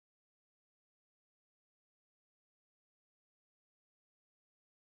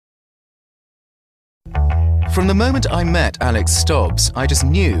From the moment I met Alex Stobbs, I just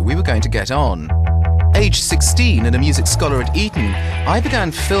knew we were going to get on. Aged 16 and a music scholar at Eton, I began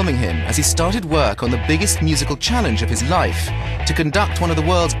filming him as he started work on the biggest musical challenge of his life, to conduct one of the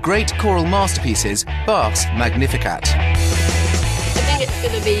world's great choral masterpieces, Bach's Magnificat. I think it's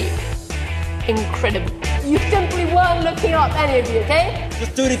going to be incredible. You simply weren't looking up, any of you, okay?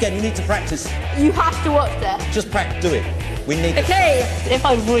 Just do it again, you need to practice. You have to watch that. Just practice, do it. We need it. Okay, if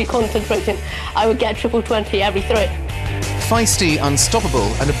I was really concentrating, I would get triple 20 every throw. Feisty,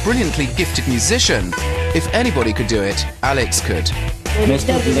 unstoppable, and a brilliantly gifted musician. If anybody could do it, Alex could. No,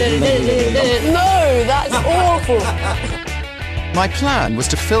 that's awful. My plan was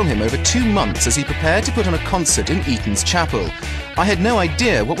to film him over 2 months as he prepared to put on a concert in Eton's chapel. I had no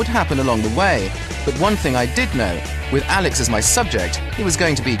idea what would happen along the way, but one thing I did know, with Alex as my subject, it was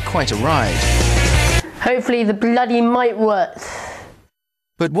going to be quite a ride. Hopefully the bloody might work.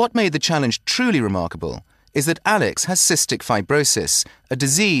 But what made the challenge truly remarkable is that Alex has cystic fibrosis, a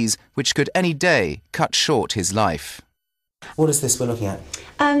disease which could any day cut short his life. What is this we're looking at?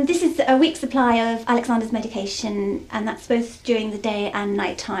 This is a week's supply of Alexander's medication, and that's both during the day and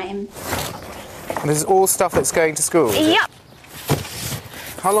night time. And this is all stuff that's going to school? Yep.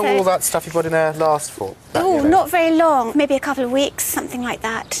 How long will all that stuff you put in there last for? Oh, not very long. Maybe a couple of weeks, something like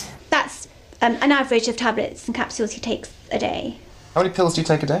that. That's an average of tablets and capsules he takes a day. How many pills do you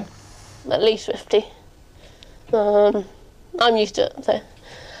take a day? At least 50. I'm used to it, so...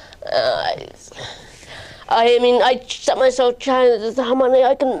 I mean, I set myself challenges as to how many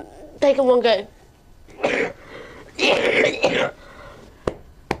I can take in one go.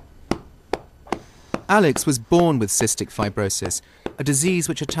 Alex was born with cystic fibrosis, a disease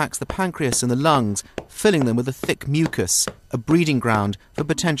which attacks the pancreas and the lungs, filling them with a thick mucus, a breeding ground for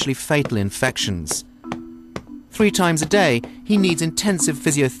potentially fatal infections. 3 times a day, he needs intensive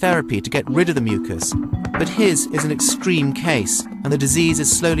physiotherapy to get rid of the mucus. But his is an extreme case, and the disease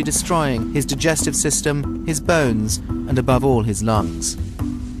is slowly destroying his digestive system, his bones, and above all, his lungs.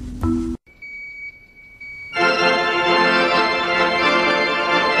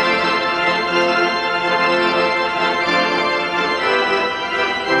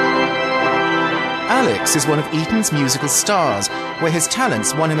 Alex is one of Eton's musical stars, where his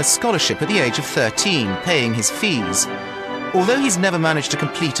talents won him a scholarship at the age of 13, paying his fees. Although he's never managed to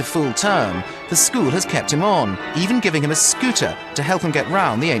complete a full term, the school has kept him on, even giving him a scooter to help him get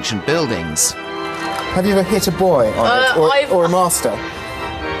round the ancient buildings. Have you ever hit a boy on it, or a master?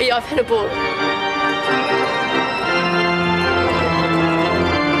 Yeah, I've hit a ball.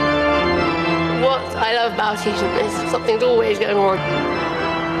 What I love about Eton is something's always going on.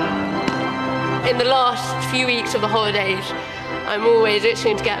 In the last few weeks of the holidays, I'm always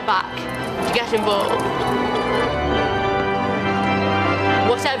itching to get back, to get involved.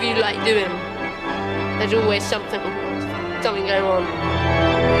 Whatever you like doing, there's always something going on.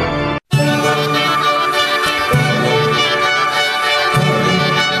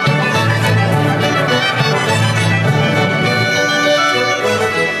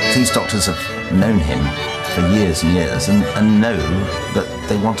 These doctors have known him for years and years and know that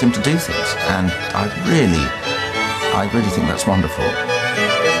they want him to do things, and I really think that's wonderful.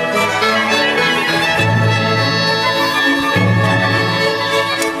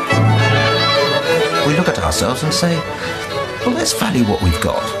 We look at ourselves and say, well, let's value what we've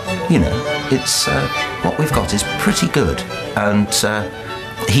got. You know, it's what we've got is pretty good, and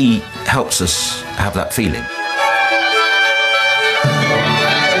he helps us have that feeling.